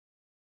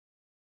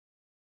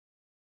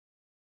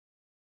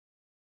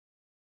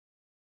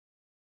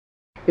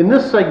In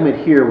this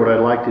segment here, what I'd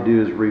like to do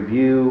is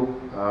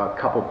review a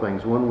couple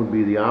things. One would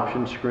be the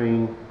option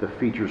screen, the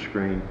feature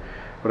screen,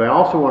 but I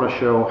also want to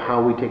show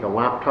how we take a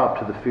laptop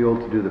to the field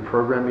to do the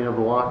programming of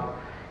the lock,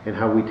 and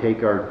how we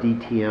take our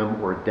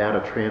DTM or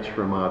data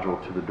transfer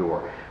module to the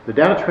door. The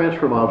data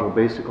transfer module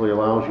basically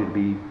allows you to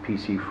be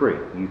PC free.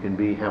 You can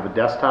have a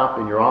desktop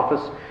in your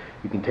office,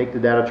 you can take the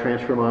data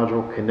transfer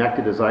module, connect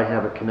it as I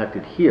have it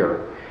connected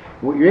here.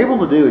 What you're able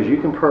to do is you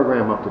can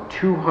program up to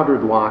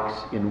 200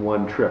 locks in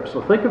one trip.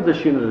 So think of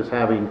this unit as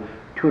having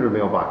 200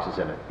 mailboxes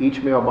in it.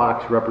 Each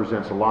mailbox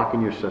represents a lock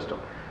in your system.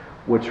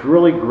 What's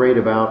really great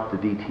about the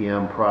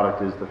DTM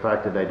product is the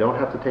fact that I don't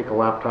have to take a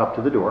laptop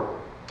to the door.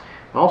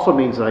 It also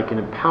means that I can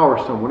empower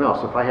someone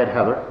else. If I had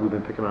Heather, we've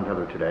been picking on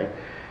Heather today,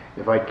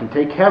 if I can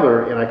take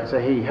Heather and I can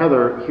say, hey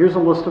Heather, here's a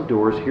list of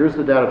doors, here's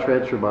the data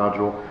transfer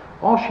module,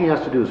 all she has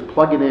to do is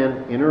plug it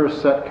in, enter a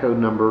set code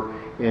number,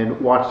 and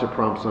watch the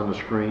prompts on the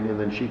screen, and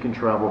then she can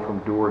travel from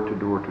door to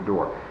door to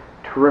door.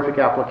 Terrific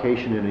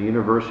application in a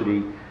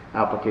university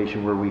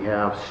application where we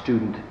have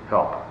student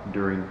help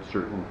during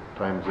certain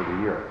times of the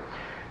year.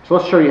 So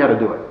let's show you how to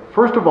do it.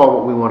 First of all,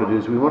 what we want to do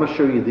is we want to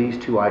show you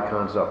these two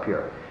icons up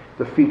here.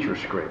 The feature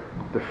screen.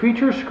 The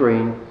feature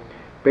screen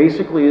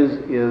basically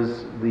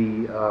is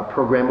the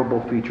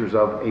programmable features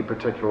of a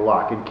particular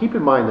lock. And keep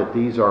in mind that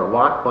these are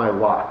lock by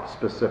lock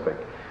specific.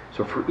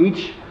 So for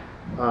each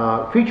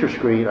feature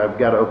screen, I've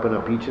got to open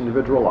up each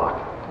individual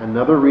lock.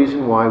 Another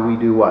reason why we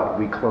do what?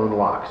 We clone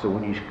locks. So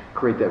when you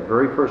create that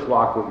very first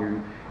lock, what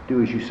you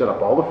do is you set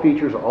up all the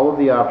features, all of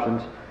the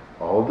options,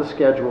 all of the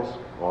schedules,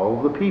 all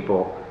of the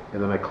people,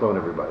 and then I clone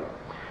everybody.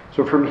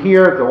 So from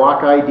here, the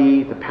lock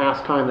ID, the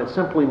pass time, that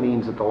simply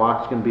means that the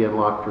lock is going to be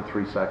unlocked for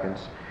 3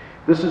 seconds.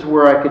 This is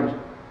where I can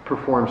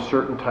perform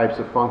certain types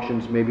of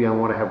functions. Maybe I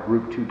want to have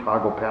group 2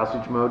 toggle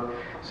passage mode.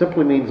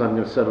 Simply means I'm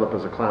going to set it up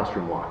as a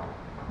classroom lock.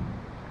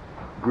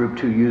 Group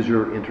 2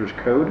 user enters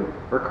code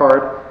or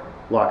card,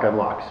 lock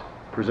unlocks.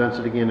 Presents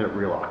it again, it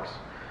relocks.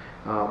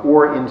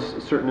 Or in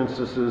certain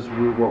instances,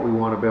 what we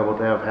want to be able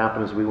to have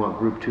happen is we want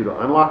group 2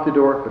 to unlock the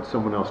door, but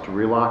someone else to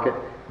relock it.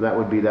 That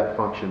would be that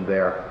function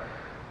there.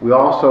 We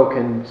also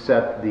can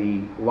set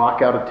the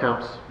lockout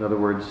attempts. In other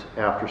words,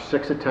 after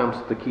 6 attempts,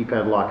 the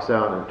keypad locks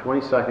out in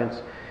 20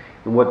 seconds.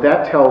 And what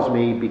that tells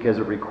me, because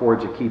it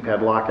records a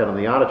keypad lockout on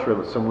the audit trail,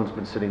 that someone's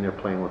been sitting there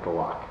playing with the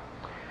lock.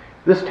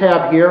 This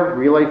tab here,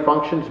 relay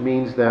functions,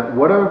 means that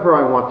whatever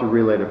I want the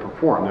relay to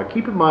perform. Now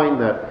keep in mind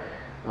that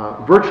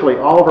virtually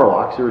all of our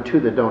locks, there are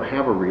 2 that don't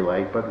have a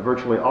relay, but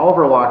virtually all of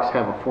our locks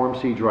have a Form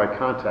C dry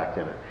contact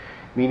in it,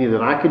 meaning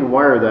that I can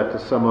wire that to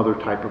some other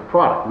type of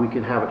product. We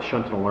can have it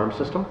shunt an alarm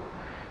system.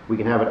 We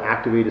can have it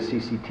activate a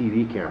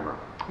CCTV camera.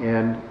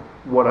 And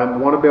what I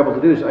want to be able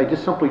to do is I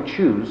just simply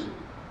choose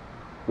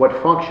what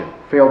function.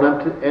 Failed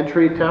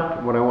entry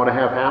attempt, what I want to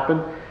have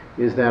happen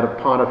is that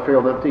upon a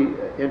failed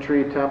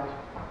entry attempt,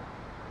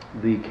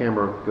 the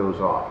camera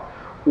goes off.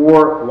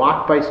 Or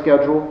lock by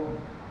schedule,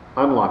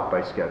 unlock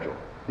by schedule.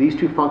 These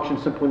 2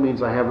 functions simply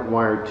means I have it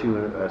wired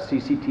to a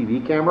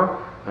CCTV camera.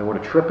 I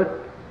want to trip it,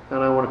 and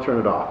I want to turn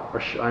it off.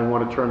 Or I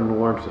want to turn an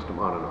alarm system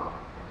on and off.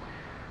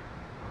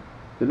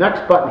 The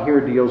next button here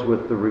deals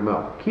with the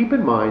remote. Keep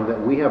in mind that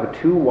we have a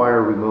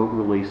 2-wire remote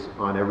release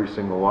on every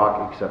single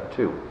lock except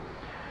 2.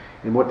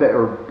 And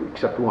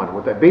except 1.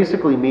 What that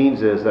basically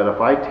means is that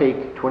if I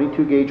take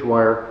 22 gauge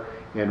wire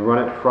and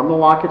run it from the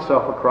lock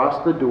itself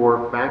across the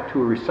door back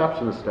to a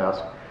receptionist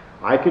desk,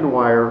 I can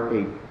wire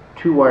a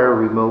 2-wire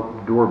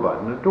remote door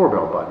button, a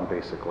doorbell button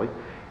basically.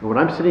 And when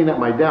I'm sitting at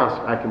my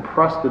desk, I can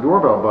press the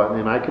doorbell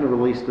button and I can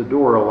release the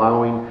door,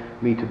 allowing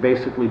me to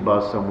basically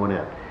buzz someone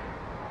in.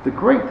 The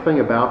great thing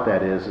about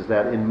that is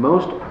that in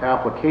most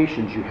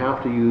applications you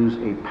have to use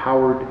a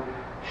powered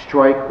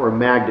strike or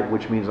magnet,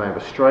 which means I have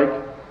a strike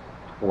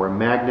or a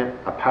magnet,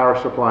 a power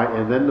supply,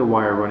 and then the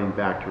wire running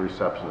back to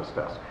receptionist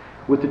desk.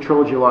 With the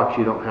Trilogy locks,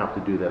 you don't have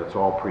to do that. It's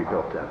all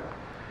pre-built in.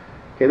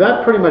 Okay,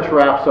 that pretty much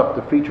wraps up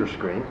the feature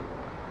screen.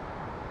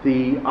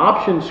 The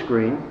option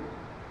screen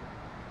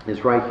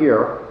is right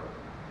here.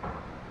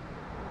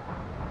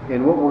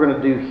 And what we're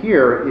going to do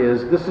here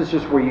is, this is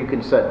just where you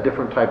can set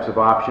different types of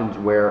options,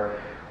 where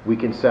we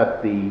can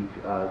set the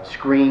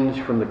screens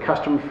from the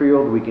custom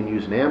field. We can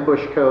use an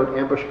ambush code.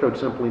 Ambush code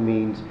simply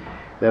means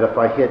that if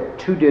I hit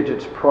 2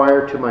 digits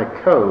prior to my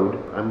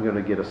code, I'm going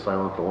to get a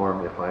silent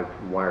alarm if I've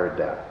wired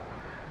that.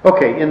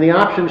 Okay, in the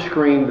option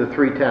screen, the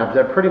 3 tabs,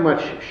 that pretty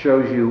much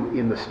shows you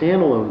in the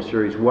standalone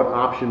series what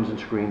options and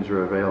screens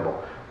are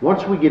available.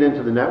 Once we get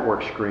into the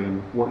network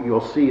screen, what you'll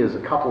see is a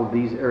couple of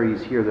these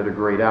areas here that are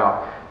grayed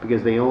out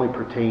because they only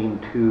pertain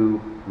to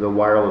the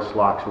wireless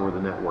locks or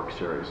the network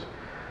series.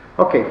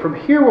 Okay, from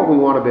here what we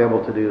want to be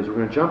able to do is we're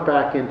going to jump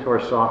back into our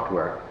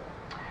software,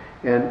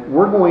 and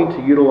we're going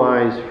to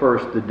utilize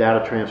first the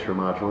data transfer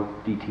module,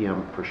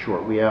 DTM for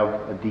short. We have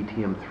a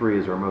DTM 3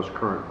 as our most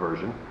current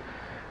version.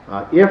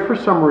 If for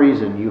some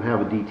reason you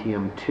have a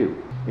DTM 2,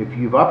 if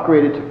you've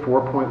upgraded to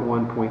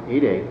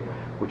 4.1.88,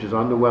 which is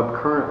on the web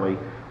currently,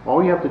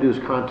 all you have to do is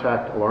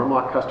contact Alarm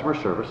Lock customer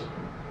service,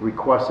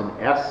 request an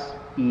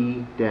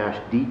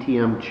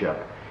SE-DTM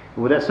chip,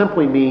 And what that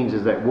simply means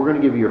is that we're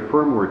going to give you a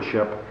firmware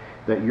chip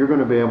that you're going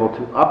to be able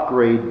to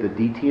upgrade the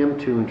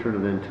DTM2 and turn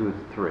it into a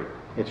 3.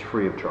 It's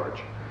free of charge.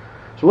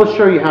 So let's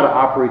show you how to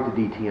operate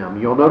the DTM.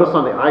 You'll notice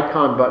on the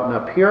icon button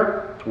up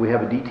here, we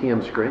have a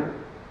DTM screen.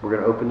 We're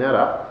going to open that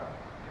up.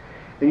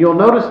 And you'll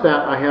notice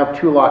that I have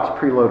 2 locks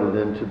preloaded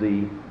into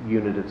the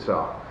unit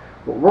itself.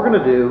 What we're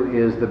going to do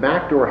is the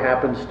back door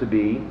happens to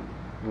be,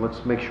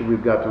 let's make sure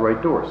we've got the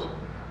right doors.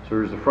 So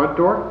there's the front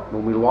door.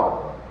 When we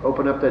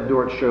open up that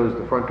door, it shows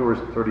the front door is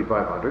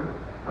 3500.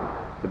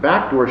 The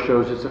back door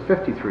shows it's a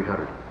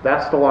 5300.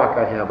 That's the lock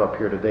I have up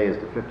here today, is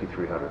the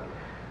 5300.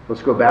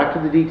 Let's go back to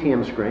the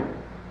DTM screen.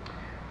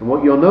 And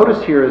what you'll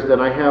notice here is that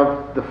I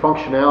have the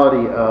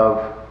functionality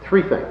of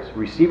 3 things: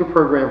 receive a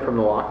program from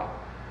the lock,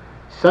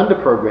 send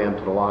a program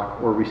to the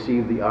lock, or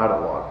receive the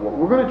audit log. What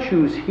we're going to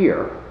choose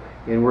here,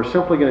 and we're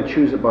simply going to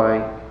choose it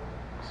by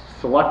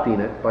selecting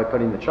it, by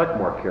putting the check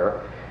mark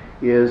here,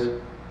 is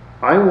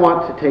I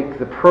want to take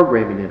the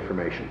programming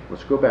information.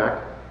 Let's go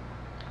back.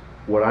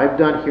 What I've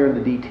done here in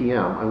the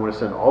DTM, I want to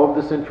send all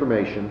of this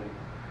information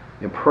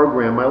and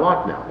program my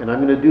lock now. And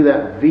I'm going to do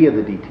that via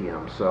the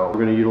DTM. So we're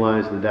going to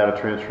utilize the data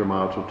transfer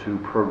module to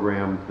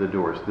program the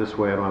doors. This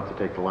way I don't have to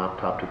take the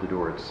laptop to the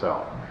door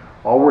itself.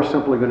 All we're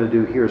simply going to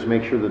do here is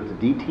make sure that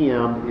the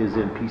DTM is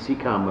in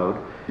PC-COM mode.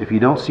 If you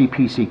don't see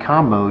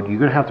PC-COM mode, you're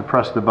going to have to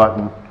press the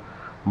button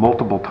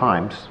multiple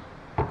times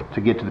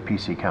to get to the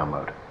PC-COM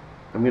mode.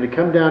 I'm going to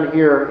come down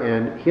here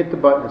and hit the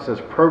button that says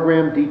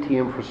Program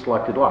DTM for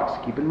selected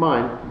locks. Keep in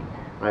mind,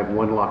 I have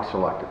 1 lock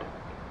selected.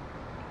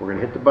 We're going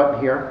to hit the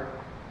button here.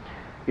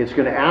 It's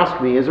going to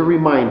ask me as a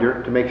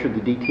reminder to make sure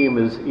the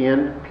DTM is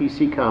in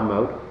PC-COM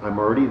mode. I'm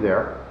already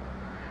there.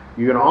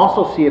 You're going to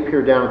also see up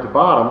here down at the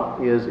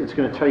bottom is it's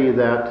going to tell you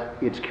that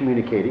it's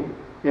communicating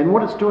and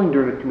what it's doing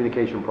during the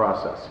communication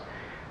process.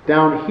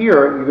 Down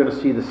here, you're going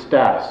to see the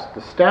status.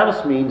 The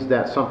status means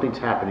that something's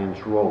happening,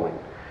 it's rolling.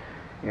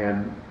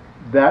 And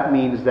that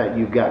means that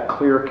you've got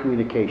clear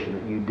communication,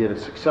 that you did a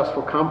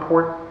successful COM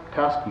port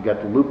test, you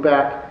got the loop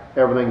back,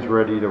 everything's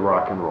ready to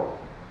rock and roll.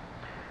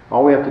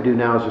 All we have to do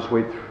now is just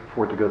wait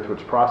for it to go through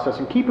its process.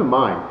 And keep in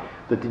mind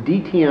that the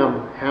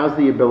DTM has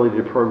the ability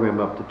to program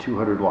up to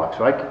 200 locks.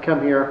 So I could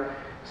come here,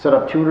 set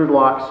up 200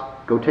 locks,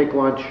 go take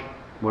lunch.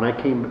 When I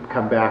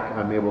come back,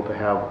 I'm able to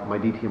have my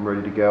DTM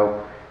ready to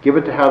go. Give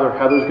it to Heather.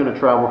 Heather's going to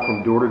travel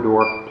from door to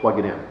door, plug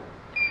it in.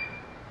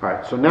 All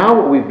right, so now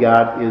what we've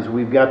got is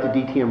we've got the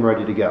DTM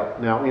ready to go.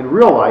 Now, in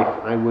real life,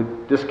 I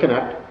would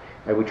disconnect.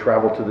 I would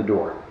travel to the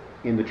door.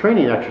 In the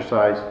training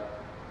exercise,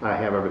 I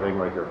have everything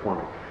right here for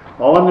me.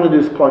 All I'm going to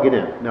do is plug it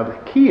in. Now, the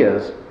key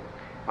is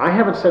I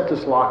haven't set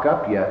this lock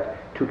up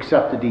yet to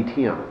accept the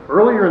DTM.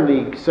 Earlier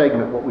in the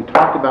segment, what we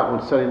talked about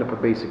when setting up a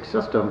basic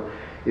system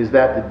is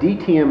that the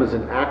DTM is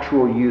an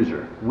actual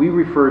user. We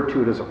referred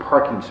to it as a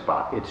parking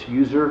spot. It's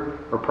user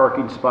or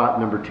parking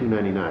spot number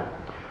 299.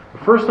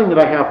 The first thing that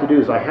I have to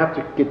do is I have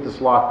to get this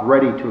lock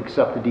ready to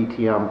accept the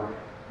DTM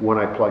when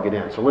I plug it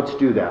in. So let's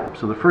do that.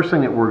 So the first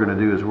thing that we're going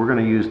to do is we're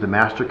going to use the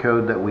master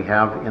code that we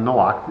have in the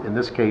lock. In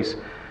this case,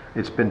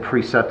 it's been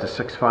preset to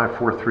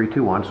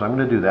 654321, so I'm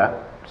going to do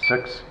that.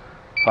 6,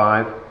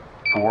 5,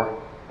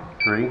 4,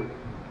 3,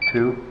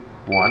 2,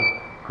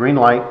 1. Green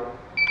light,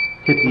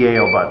 hit the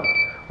AO button.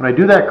 When I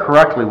do that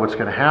correctly, what's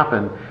going to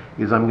happen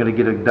is I'm going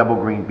to get a double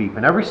green beep.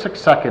 And every 6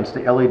 seconds,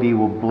 the LED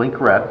will blink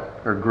red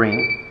or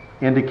green,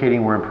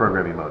 indicating we're in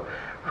programming mode.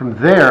 From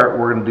there,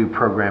 we're going to do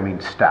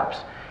programming steps.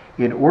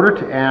 In order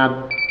to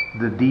add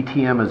the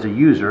DTM as a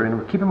user,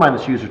 and keep in mind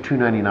it's user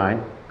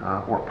 299,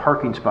 or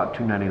parking spot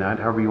 299,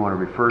 however you want to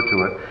refer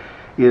to it,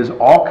 is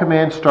all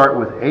commands start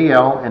with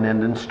AL and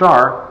end in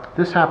star.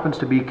 This happens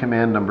to be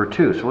command number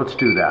 2, so let's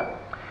do that.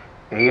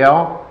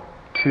 AL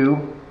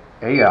to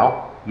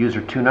AL,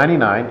 user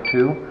 299,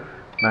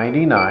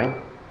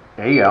 299,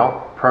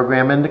 AL,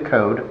 program into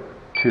code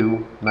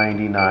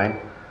 299,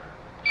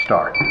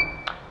 start.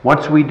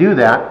 Once we do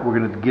that, we're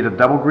going to get a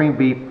double green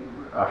beep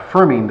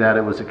affirming that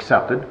it was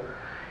accepted.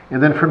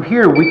 And then from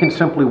here, we can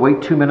simply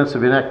wait 2 minutes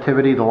of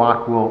inactivity. The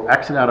lock will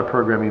exit out of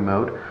programming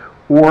mode,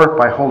 or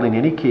by holding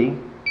any key,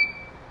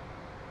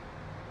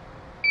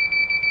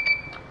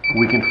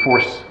 we can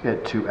force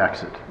it to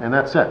exit. And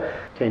that's it.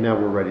 Okay, now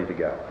we're ready to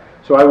go.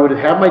 So I would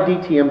have my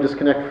DTM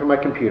disconnected from my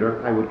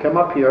computer. I would come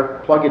up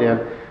here, plug it in.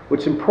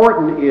 What's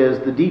important is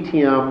the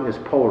DTM is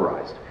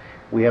polarized.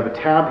 We have a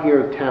tab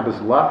here. The tab is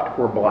left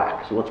or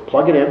black. So let's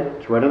plug it in.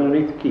 It's right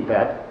underneath the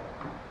keypad.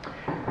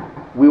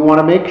 We want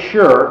to make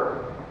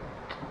sure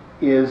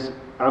is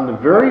on the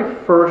very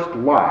first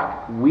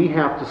lock, we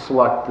have to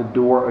select the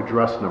door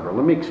address number.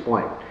 Let me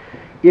explain.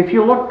 If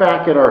you look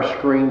back at our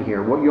screen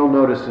here, what you'll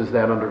notice is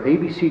that under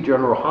ABC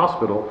General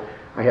Hospital,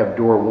 I have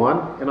door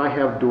 1 and I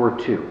have door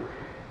 2.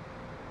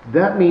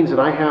 That means that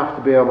I have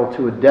to be able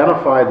to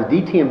identify, the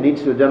DTM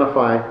needs to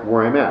identify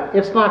where I'm at.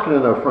 It's not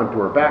going to know front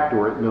door or back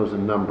door, it knows a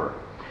number.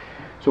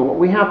 So what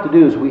we have to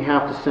do is we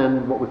have to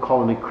send what we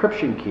call an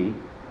encryption key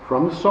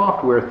from the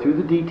software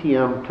through the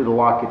DTM to the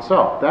lock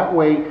itself. That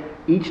way,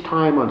 each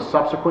time on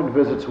subsequent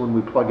visits when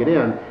we plug it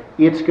in,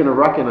 it's going to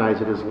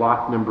recognize it as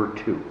lock number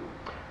 2.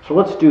 So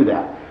let's do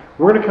that.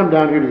 We're going to come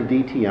down here to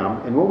the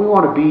DTM, and what we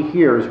want to be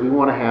here is we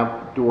want to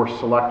have door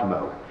select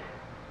mode.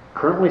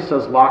 Currently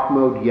says lock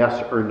mode,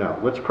 yes or no.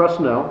 Let's press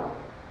no.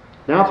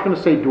 Now it's going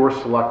to say door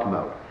select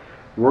mode.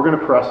 We're going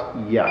to press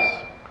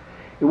yes.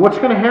 And what's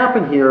going to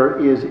happen here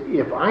is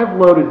if I've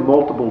loaded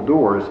multiple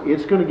doors,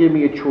 it's going to give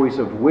me a choice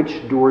of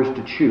which doors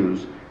to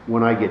choose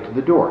when I get to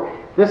the door.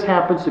 This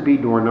happens to be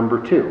door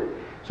number 2.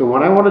 So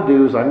what I want to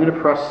do is I'm going to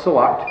press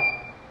select,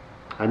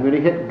 I'm going to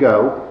hit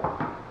go,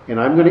 and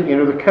I'm going to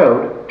enter the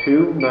code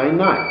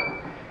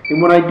 299.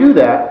 And when I do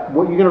that,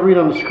 what you're going to read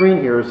on the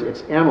screen here is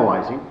it's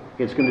analyzing.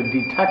 It's going to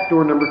detect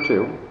door number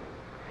 2,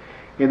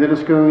 and then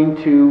it's going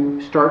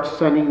to start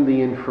sending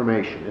the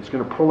information. It's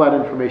going to pull that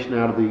information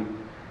out of the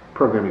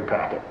programming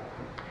packet.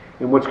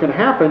 And what's going to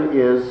happen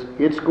is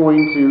it's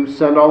going to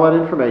send all that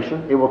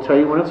information. It will tell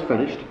you when it's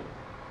finished.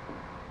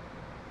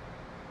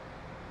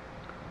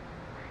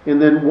 And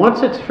then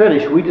once it's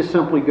finished, we just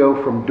simply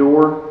go from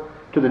door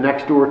to the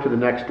next door to the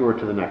next door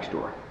to the next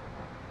door.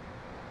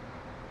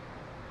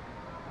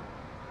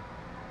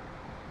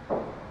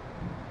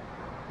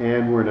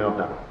 And we're now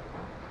done.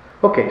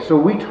 Okay, so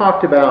we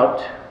talked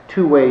about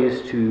 2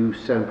 ways to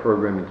send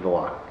programming to the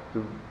lock.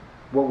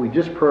 What we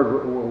just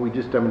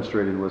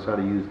demonstrated was how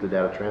to use the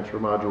data transfer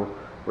module,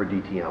 or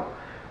DTM.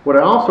 What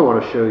I also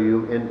want to show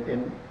you,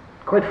 and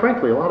quite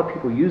frankly, a lot of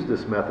people use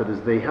this method, is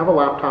they have a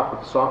laptop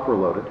with the software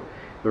loaded.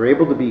 They're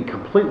able to be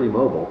completely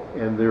mobile,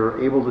 and they're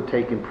able to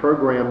take and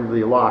program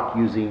the lock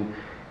using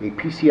a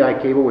PCI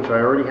cable, which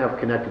I already have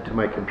connected to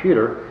my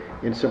computer,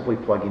 and simply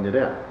plugging it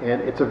in.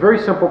 And it's a very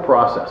simple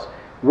process.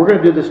 We're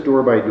going to do this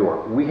door by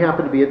door. We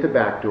happen to be at the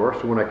back door,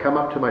 so when I come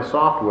up to my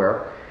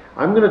software,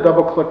 I'm going to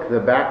double click the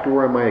back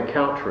door in my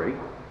account tree,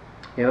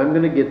 and I'm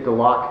going to get the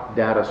lock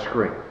data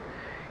screen.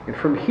 And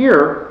from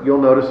here, you'll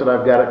notice that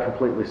I've got it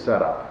completely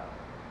set up.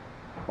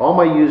 All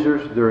my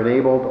users, they're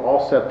enabled,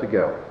 all set to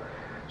go.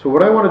 So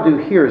what I want to do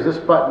here is this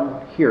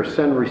button here,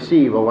 send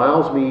receive,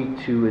 allows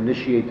me to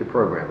initiate the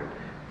programming.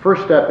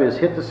 First step is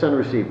hit the send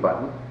receive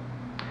button.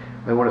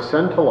 I want to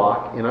send to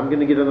lock, and I'm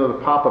going to get another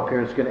pop-up here,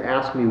 and it's going to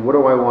ask me what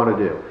do I want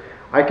to do.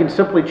 I can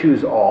simply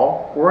choose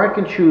all, or I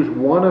can choose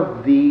one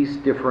of these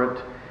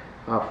different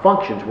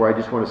functions where I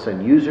just want to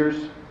send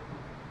users.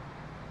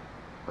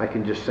 I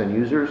can just send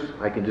users,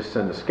 I can just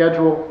send a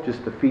schedule,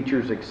 just the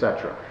features,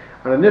 etc.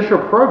 On initial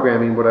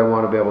programming, what I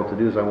want to be able to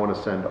do is I want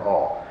to send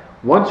all.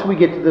 Once we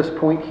get to this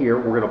point here,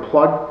 we're going to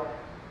plug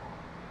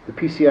the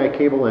PCI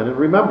cable in, and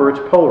remember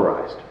it's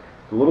polarized.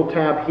 The little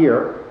tab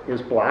here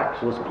is black,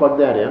 so let's plug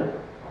that in.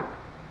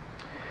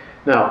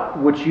 Now,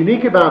 what's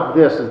unique about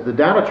this is the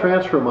data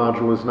transfer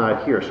module is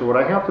not here. So what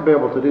I have to be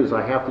able to do is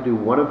I have to do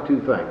one of 2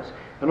 things.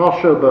 And I'll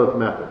show both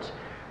methods.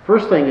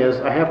 First thing is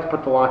I have to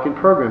put the lock in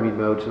programming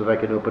mode so that I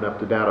can open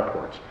up the data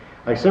ports.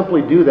 I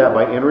simply do that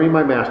by entering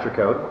my master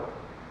code.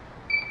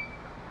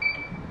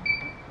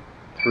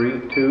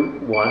 3, 2,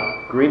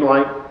 1, green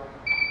light,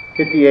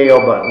 hit the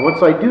AL button.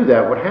 Once I do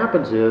that, what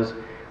happens is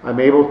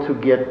I'm able to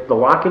get the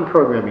lock in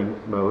programming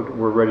mode.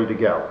 We're ready to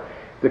go.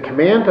 The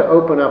command to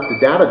open up the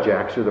data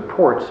jacks or the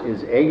ports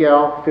is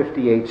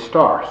AL58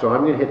 star. So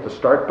I'm going to hit the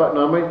start button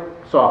on my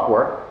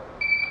software.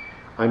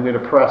 I'm going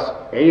to press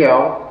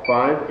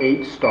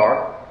AL58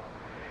 star.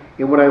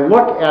 And when I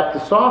look at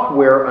the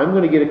software, I'm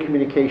going to get a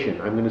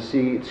communication. I'm going to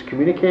see it's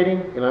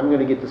communicating, and I'm going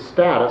to get the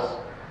status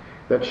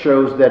that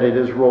shows that it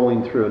is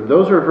rolling through. And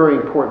those are very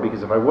important,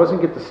 because if I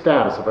wasn't getting the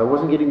status, if I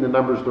wasn't getting the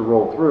numbers to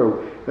roll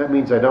through, that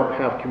means I don't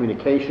have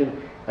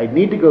communication. I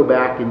need to go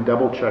back and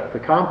double check the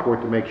COM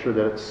port to make sure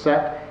that it's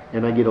set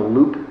and I get a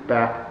loop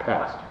back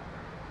passed.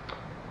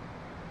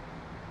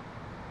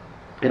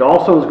 It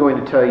also is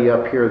going to tell you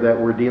up here that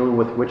we're dealing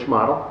with which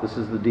model. This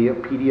is the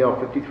PDL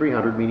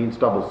 5300, meaning it's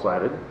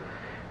double-sided.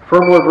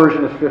 Firmware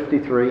version is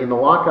 53, and the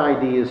lock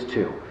ID is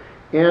 2.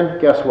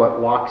 And guess what?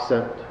 Lock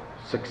sent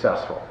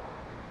successful.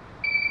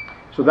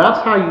 So that's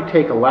how you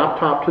take a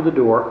laptop to the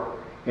door,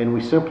 and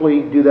we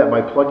simply do that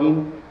by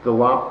plugging the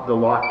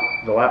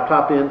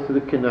laptop into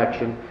the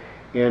connection,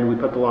 and we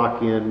put the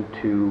lock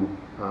into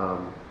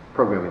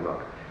programming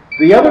mode.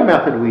 The other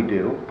method we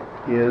do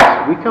is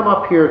we come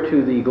up here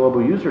to the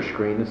global user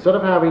screen. Instead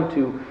of having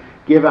to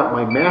give out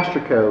my master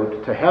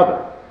code to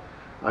Heather,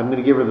 I'm going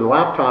to give her the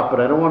laptop,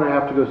 but I don't want to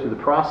have to go through the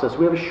process.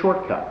 We have a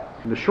shortcut.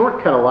 And the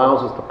shortcut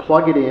allows us to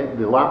plug it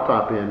in, the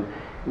laptop in.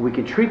 We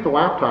can treat the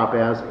laptop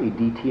as a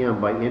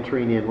DTM by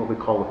entering in what we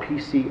call a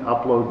PC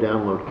upload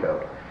download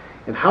code.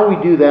 And how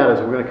we do that is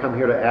we're going to come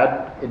here to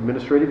add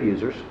administrative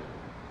users.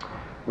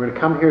 We're going to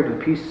come here to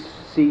the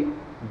PC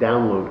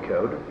download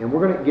code, and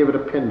we're going to give it a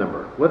PIN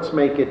number. Let's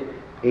make it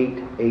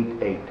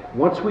 888.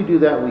 Once we do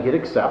that, we hit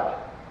accept.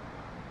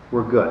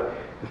 We're good.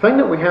 The thing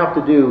that we have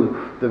to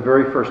do the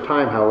very first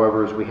time,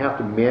 however, is we have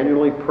to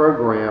manually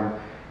program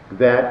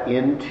that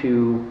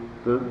into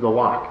the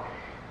lock.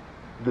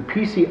 The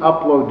PC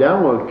upload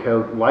download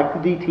code, like the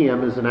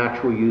DTM, is an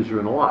actual user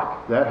in the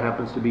lock. That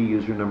happens to be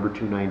user number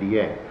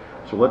 298.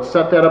 So let's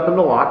set that up in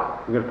the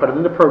lock. We're going to put it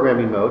into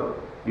programming mode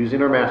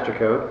using our master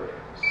code.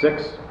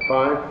 6,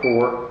 5,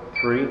 4,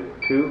 3,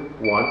 2,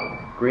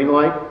 1. Green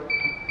light,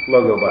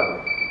 logo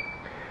button.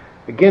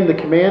 Again, the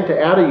command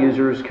to add a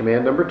user is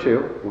command number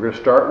 2. We're going to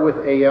start with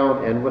AL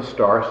and end with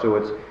star, so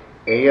it's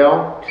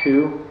AL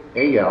to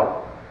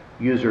AL,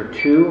 user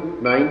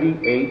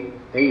 298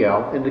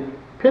 AL, and the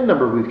pin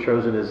number we've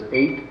chosen is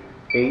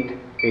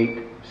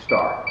 888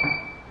 star.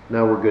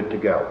 Now we're good to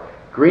go.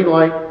 Green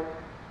light,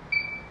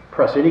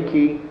 press any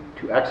key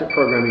to exit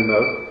programming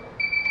mode.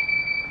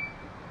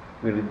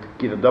 We're going to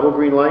get a double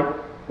green light,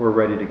 we're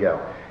ready to go.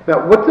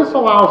 Now what this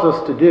allows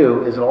us to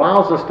do is it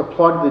allows us to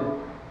plug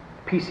the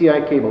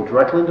PCI cable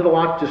directly into the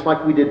lock just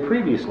like we did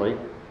previously,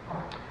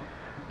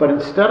 but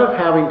instead of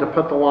having to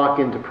put the lock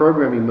into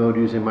programming mode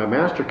using my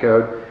master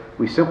code,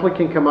 we simply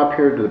can come up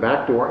here to the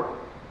back door,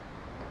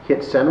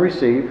 hit send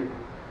receive,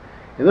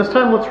 and this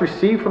time let's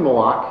receive from the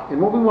lock, and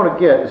what we want to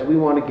get is we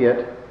want to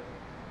get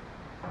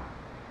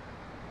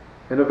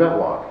an event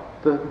log,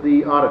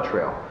 the audit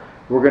trail.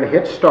 We're going to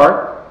hit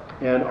start,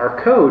 and our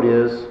code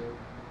is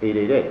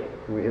 888.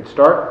 And we hit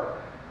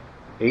start,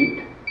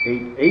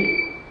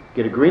 888,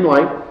 get a green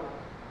light.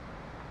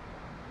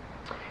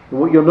 And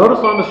what you'll notice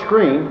on the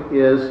screen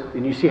is,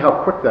 and you see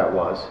how quick that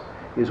was,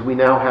 is we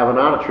now have an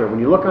audit trail.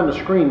 When you look on the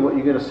screen, what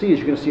you're going to see is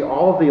you're going to see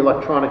all of the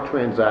electronic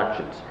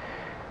transactions.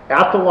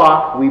 At the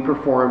lock, we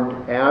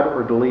performed add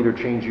or delete or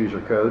change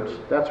user codes.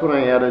 That's when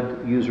I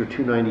added user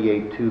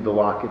 298 to the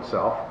lock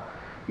itself.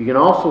 You can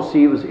also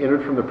see it was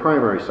entered from the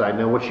primary side.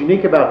 Now what's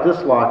unique about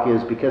this lock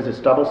is because it's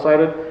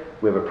double-sided,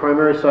 we have a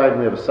primary side and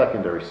we have a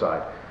secondary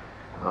side.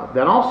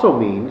 That also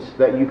means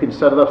that you can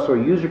set it up so a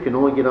user can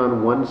only get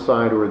on one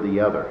side or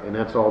the other, and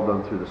that's all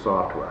done through the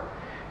software.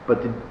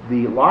 But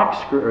the lock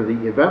screen or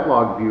the event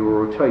log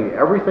viewer will tell you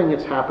everything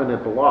that's happened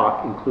at the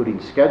lock, including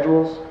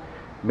schedules,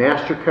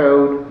 master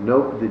code,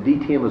 the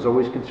DTM is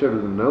always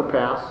considered a no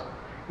pass,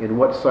 and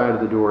what side of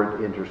the door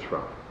it enters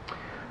from.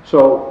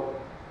 So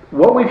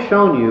what we've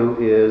shown you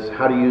is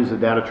how to use the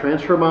data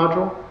transfer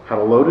module, how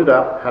to load it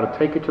up, how to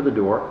take it to the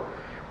door.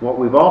 What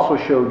we've also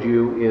showed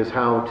you is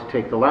how to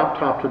take the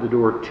laptop to the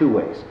door 2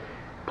 ways.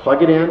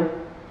 Plug it in,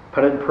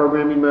 put it in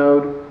programming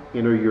mode,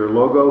 enter your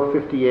logo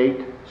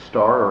 58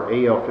 star or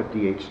AL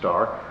 58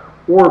 star,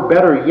 or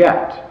better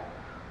yet,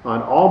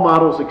 on all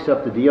models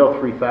except the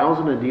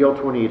DL3000 and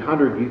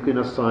DL2800, you can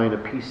assign a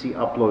PC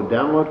upload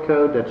download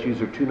code that's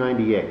user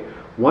 298.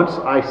 Once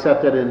I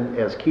set that in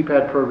as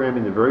keypad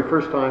programming the very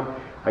first time,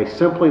 I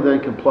simply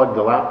then can plug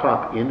the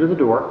laptop into the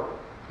door,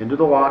 into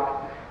the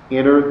lock,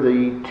 enter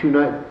the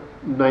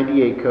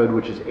 298 code,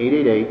 which is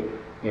 888,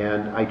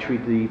 and I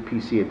treat the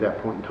PC at that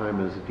point in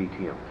time as a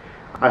DTM.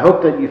 I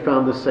hope that you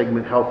found this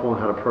segment helpful on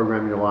how to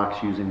program your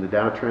locks using the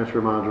data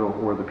transfer module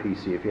or the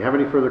PC. If you have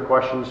any further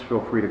questions,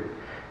 feel free to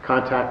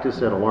contact us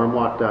at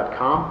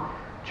alarmlock.com.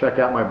 Check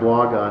out my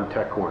blog on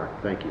Tech Corner.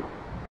 Thank you.